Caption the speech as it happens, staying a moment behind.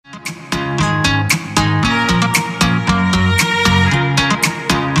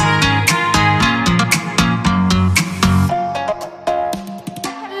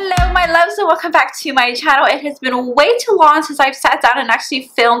and welcome back to my channel. It has been way too long since I've sat down and actually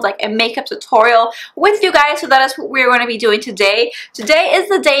filmed like a makeup tutorial with you guys, so that is what we're going to be doing today. Today is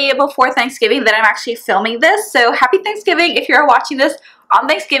the day before Thanksgiving that I'm actually filming this, so happy Thanksgiving if you're watching this on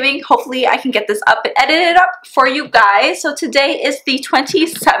Thanksgiving. Hopefully I can get this up and edit it up for you guys. So today is the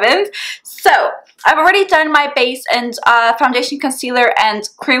 27th. So I've already done my base and foundation, concealer, and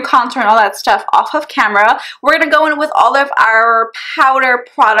cream contour and all that stuff off of camera. We're going to go in with all of our powder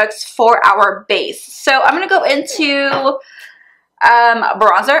products for our base. So I'm going to go into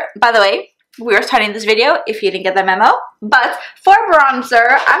bronzer. By the way, we are starting this video if you didn't get the memo. But for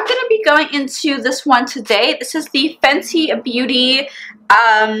bronzer, I'm going to be going into this one today. This is the Fenty Beauty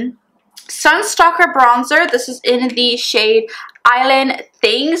Sunstalker bronzer. This is in the shade Island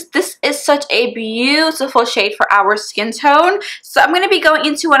Things. This is such a beautiful shade for our skin tone. So I'm going to be going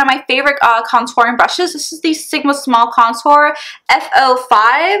into one of my favorite contouring brushes. This is the Sigma Small Contour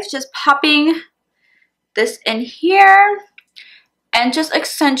F05. Just popping this in here and just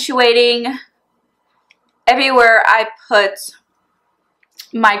accentuating everywhere I put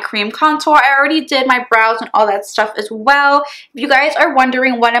my cream contour. I already did my brows and all that stuff as well. If you guys are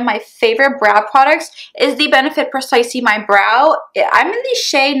wondering, one of my favorite brow products is the Benefit Precisely My Brow. I'm in the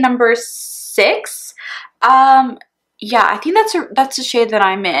shade number 6. Yeah, I think that's the shade that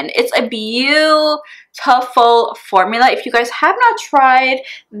I'm in. It's a beautiful formula. If you guys have not tried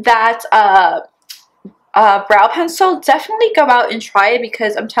that brow pencil, definitely go out and try it,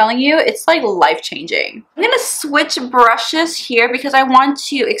 because I'm telling you, it's like life-changing. I'm gonna switch brushes here because I want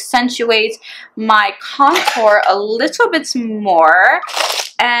to accentuate my contour a little bit more.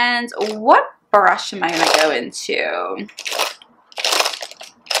 And what brush am I gonna go into?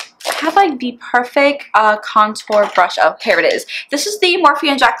 I have like the perfect contour brush. Oh, here it is. This is the Morphe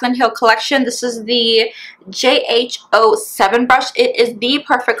and Jaclyn Hill collection. This is the JH07 brush. It is the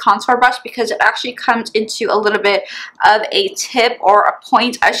perfect contour brush because it actually comes into a little bit of a tip, or a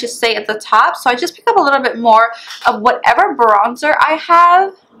point I should say, at the top. So I just pick up a little bit more of whatever bronzer I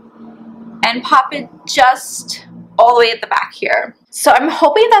have and pop it just all the way at the back here. So I'm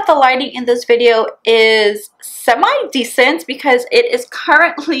hoping that the lighting in this video is semi-decent, because it is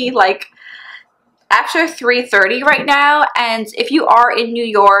currently like after 3:30 right now, and if you are in New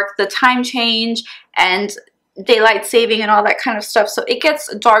York, the time change and daylight saving and all that kind of stuff, so it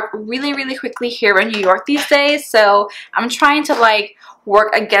gets dark really quickly here in New York these days. So I'm trying to like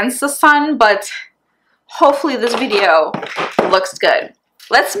work against the sun, but hopefully this video looks good.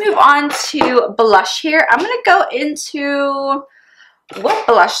 Let's move on to blush here. I'm gonna go into, what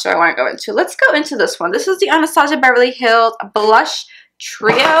blush do I want to go into? Let's go into this one. This is the Anastasia Beverly Hills Blush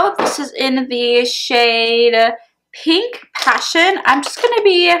Trio. This is in the shade Pink Passion. I'm just going to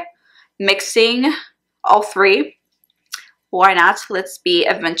be mixing all three. Why not? Let's be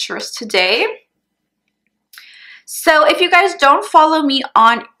adventurous today. So if you guys don't follow me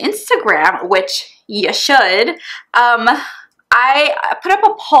on Instagram, which you should, I put up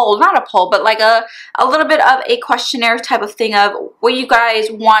a poll, not a poll, but like a little bit of a questionnaire type of thing of what you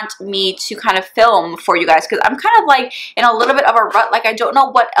guys want me to kind of film for you guys, because I'm kind of like in a little bit of a rut. Like I don't know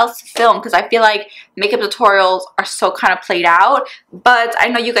what else to film, because I feel like makeup tutorials are so kind of played out, but I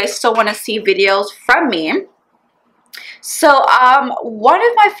know you guys still want to see videos from me. So one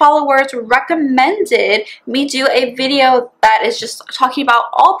of my followers recommended me do a video that is just talking about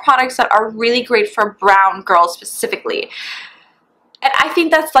all products that are really great for brown girls specifically. And I think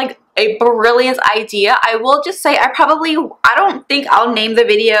that's like a brilliant idea. I will just say I don't think I'll name the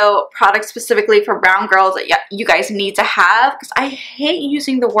video product specifically for brown girls that you guys need to have, because I hate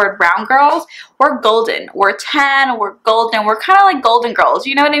using the word brown girls. We're golden. We're tan. We're golden. We're kind of like golden girls.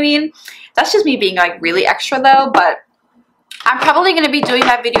 You know what I mean? That's just me being like really extra though. But I'm probably going to be doing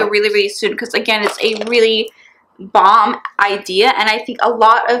that video really soon, because again, it's a really bomb idea, and I think a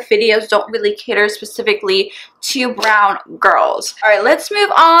lot of videos don't really cater specifically to brown girls. All right, let's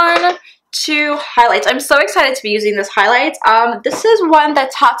move on to highlights. I'm so excited to be using this highlight. This is one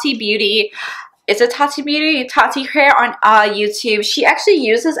that Tati Beauty, it's a Tati Beauty, Tati Hair on YouTube, she actually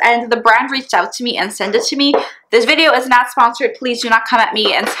uses, and the brand reached out to me and sent it to me. This video is not sponsored. Please do not come at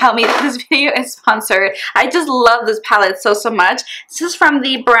me and tell me that this video is sponsored. I just love this palette so much. This is from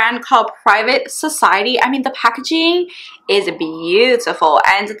the brand called Private Society. I mean, the packaging is beautiful,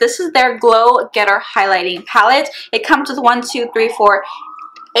 and this is their Glow Getter highlighting palette. It comes with 1, 2, 3, 4,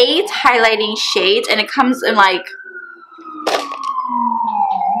 8 highlighting shades, and it comes in like,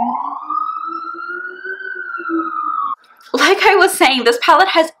 like I was saying, this palette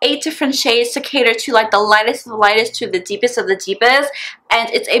has 8 different shades to cater to like the lightest of the lightest to the deepest of the deepest, and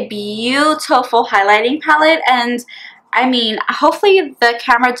it's a beautiful highlighting palette. And I mean, hopefully the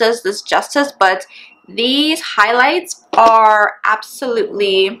camera does this justice, but these highlights are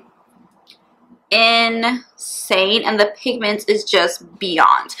absolutely insane and the pigment is just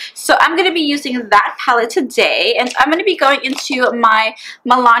beyond. So I'm going to be using that palette today, and I'm going to be going into my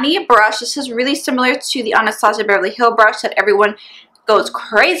Milani brush. This is really similar to the Anastasia Beverly Hills brush that everyone goes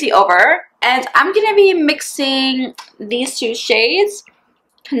crazy over, and I'm going to be mixing these two shades,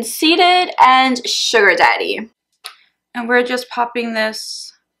 Conceited and Sugar Daddy, and we're just popping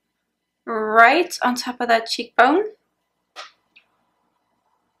this right on top of that cheekbone.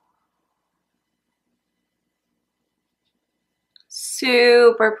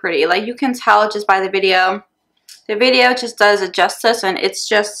 Super pretty. Like, you can tell just by the video. The video just does it justice, and it's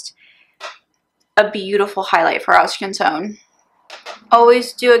just a beautiful highlight for our skin tone.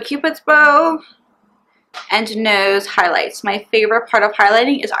 Always do a Cupid's bow and nose highlights. My favorite part of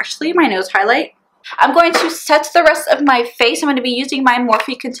highlighting is actually my nose highlight. I'm going to set the rest of my face. I'm going to be using my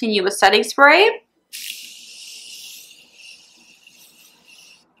Morphe Continuous Setting Spray.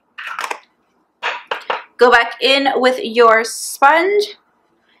 Go back in with your sponge.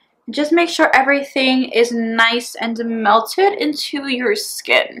 Just make sure everything is nice and melted into your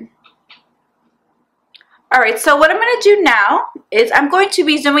skin. Alright, so what I'm going to do now is I'm going to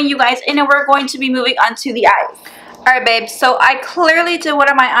be zooming you guys in, and we're going to be moving on to the eyes. Alright, babe, so I clearly did one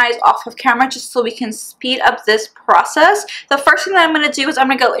of my eyes off of camera just so we can speed up this process. The first thing that I'm going to do is I'm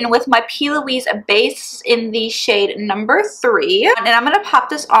going to go in with my P. Louise base in the shade number 3. And I'm going to pop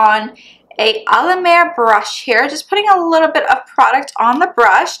this on a a la mer brush here, just putting a little bit of product on the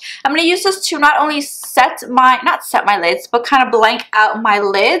brush. I'm going to use this to not only not set my lids, but kind of blank out my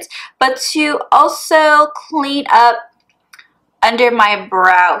lids, but to also clean up under my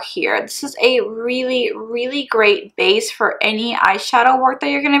brow here. This is a really, really great base for any eyeshadow work that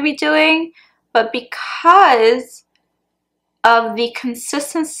you're going to be doing, but because of the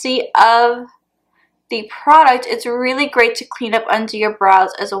consistency of the product, it's really great to clean up under your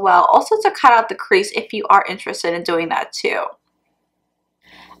brows as well. Also to cut out the crease if you are interested in doing that too.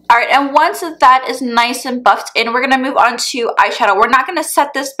 Alright, and once that is nice and buffed in, we're going to move on to eyeshadow. We're not going to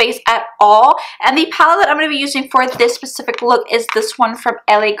set this base at all. And the palette that I'm going to be using for this specific look is this one from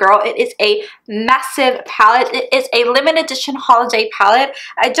LA Girl. It is a massive palette. It is a limited edition holiday palette.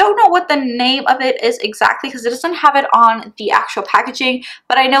 I don't know what the name of it is exactly because it doesn't have it on the actual packaging,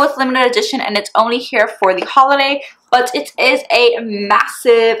 but I know it's limited edition and it's only here for the holiday. But it is a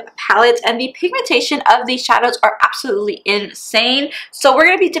massive palette, and the pigmentation of these shadows are absolutely insane. So we're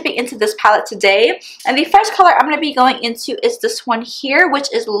going to be dipping into this palette today. And the first color I'm going to be going into is this one here,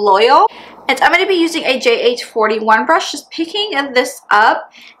 which is Loyal. And I'm going to be using a JH41 brush, just picking this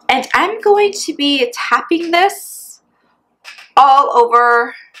up. And I'm going to be tapping this all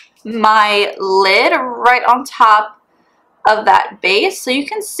over my lid, right on top of that base. So you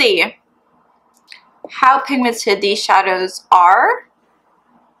can see how pigmented these shadows are.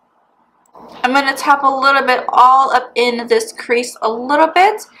 I'm going to tap a little bit all up in this crease a little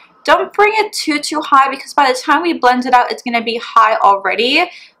bit. Don't bring it too high because by the time we blend it out, it's going to be high already.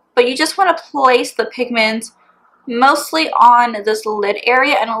 But you just want to place the pigment mostly on this lid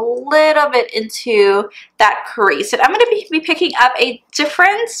area and a little bit into that crease. And I'm going to be picking up a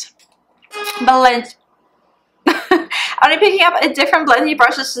different blend. I'm going to be picking up a different blending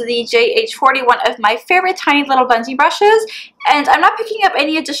brush. This is the JH40, one of my favorite tiny little blending brushes. And I'm not picking up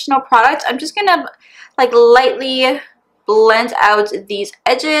any additional product. I'm just going to like lightly blend out these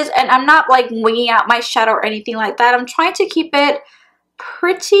edges. And I'm not like winging out my shadow or anything like that. I'm trying to keep it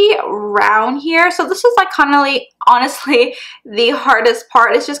pretty round here. So this is like kind of like, honestly, the hardest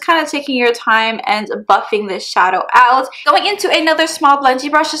part. It's just kind of taking your time and buffing this shadow out. Going into another small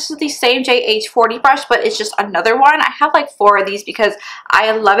blending brush. This is the same JH40 brush, but it's just another one. I have like 4 of these because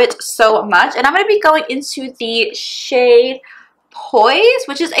I love it so much. And I'm going to be going into the shade Poise,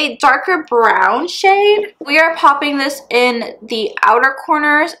 which is a darker brown shade. We are popping this in the outer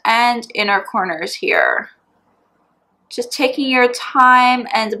corners and inner corners here. Just taking your time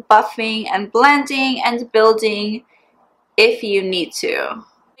and buffing and blending and building if you need to.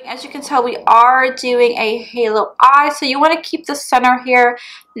 As you can tell, we are doing a halo eye, so you want to keep the center here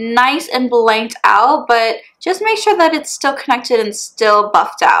nice and blanked out, but just make sure that it's still connected and still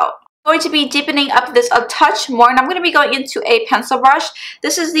buffed out. I'm going to be deepening up this a touch more, and I'm going to be going into a pencil brush.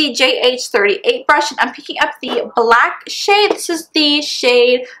 This is the JH38 brush, and I'm picking up the black shade. This is the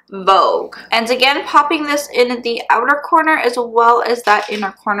shade Vogue. And again, popping this in the outer corner as well as that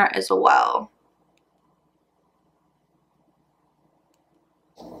inner corner as well.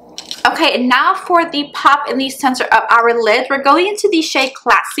 Okay, and now for the pop in the center of our lid, we're going into the shade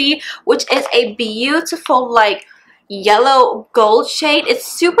Classy, which is a beautiful, like, yellow gold shade. It's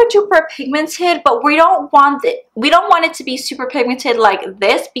super duper pigmented, but we don't want it to be super pigmented like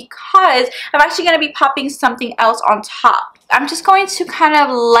this because I'm actually going to be popping something else on top. I'm just going to kind of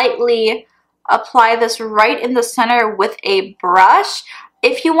lightly apply this right in the center with a brush.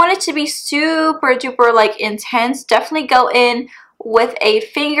 If you want it to be super duper like intense, definitely go in with a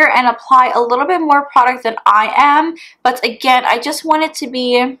finger and apply a little bit more product than I am. But again, I just want it to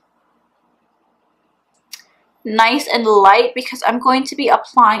be nice and light because I'm going to be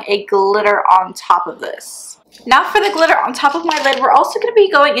applying a glitter on top of this. Now for the glitter on top of my lid, we're also going to be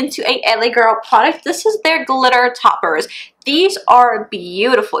going into a LA Girl product. This is their glitter toppers. These are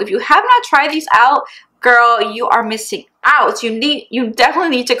beautiful. If you have not tried these out, girl, you are missing out. You definitely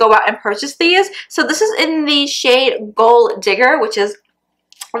need to go out and purchase these. So this is in the shade Gold Digger, which is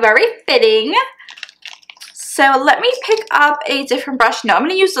very fitting. So let me pick up a different brush. No, I'm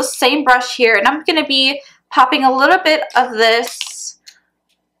going to use the same brush here, and I'm going to be popping a little bit of this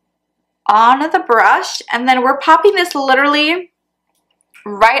on the brush, and then we're popping this literally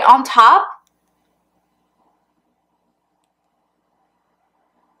right on top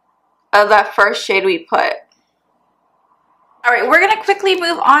of that first shade we put. Alright, we're going to quickly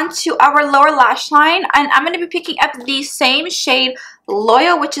move on to our lower lash line, and I'm going to be picking up the same shade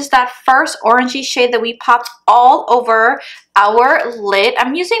Loyal, which is that first orangey shade that we popped all over our lid.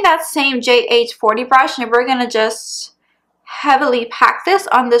 I'm using that same JH40 brush, and we're going to just heavily pack this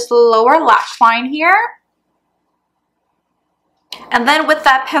on this lower lash line here. And then with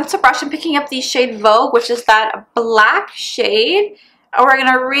that pencil brush, I'm picking up the shade Vogue, which is that black shade, and we're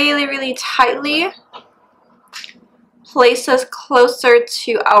going to really, really tightly place this closer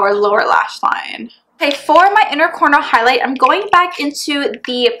to our lower lash line. Okay, for my inner corner highlight, I'm going back into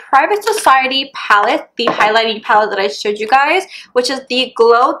the Private Society palette, the highlighting palette that I showed you guys, which is the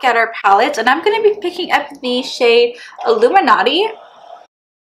Glow Getter palette, and I'm going to be picking up the shade Illuminati.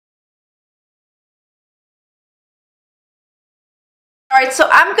 Alright, so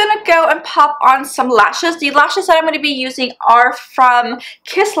I'm going to go and pop on some lashes. The lashes that I'm going to be using are from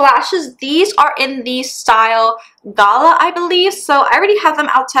Kiss Lashes. These are in the style Gala, I believe. So I already have them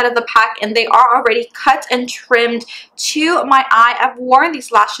outside of the pack, and they are already cut and trimmed to my eye. I've worn these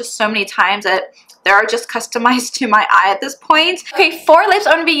lashes so many times that they are just customized to my eye at this point. Okay, for lips,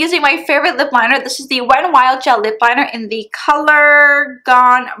 I'm going to be using my favorite lip liner. This is the Wet n Wild Gel Lip Liner in the color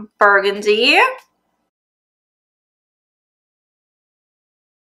Gone Burgundy.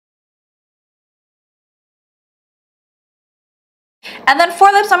 And then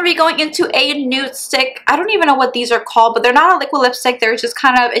for lips, I'm going to be going into a nude stick. I don't even know what these are called, but they're not a liquid lipstick. They're just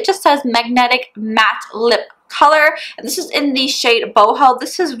kind of, it just says Magnetic Matte Lip Color. And this is in the shade Boho.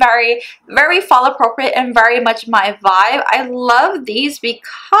 This is very, very fall appropriate and very much my vibe. I love these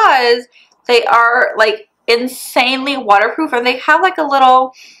because they are like insanely waterproof, and they have like a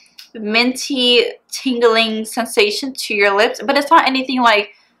little minty tingling sensation to your lips, but it's not anything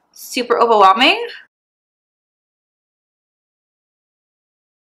like super overwhelming.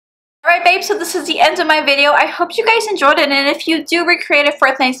 Alright babes, so this is the end of my video. I hope you guys enjoyed it, and if you do recreate it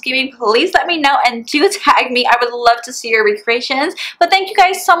for Thanksgiving, please let me know and do tag me. I would love to see your recreations. But thank you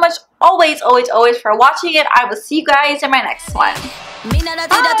guys so much always for watching it. I will see you guys in my next one. Maybe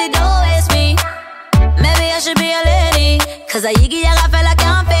I should be a lady, 'cause I feel like I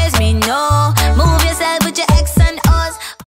can't face me, no. Move yourself with your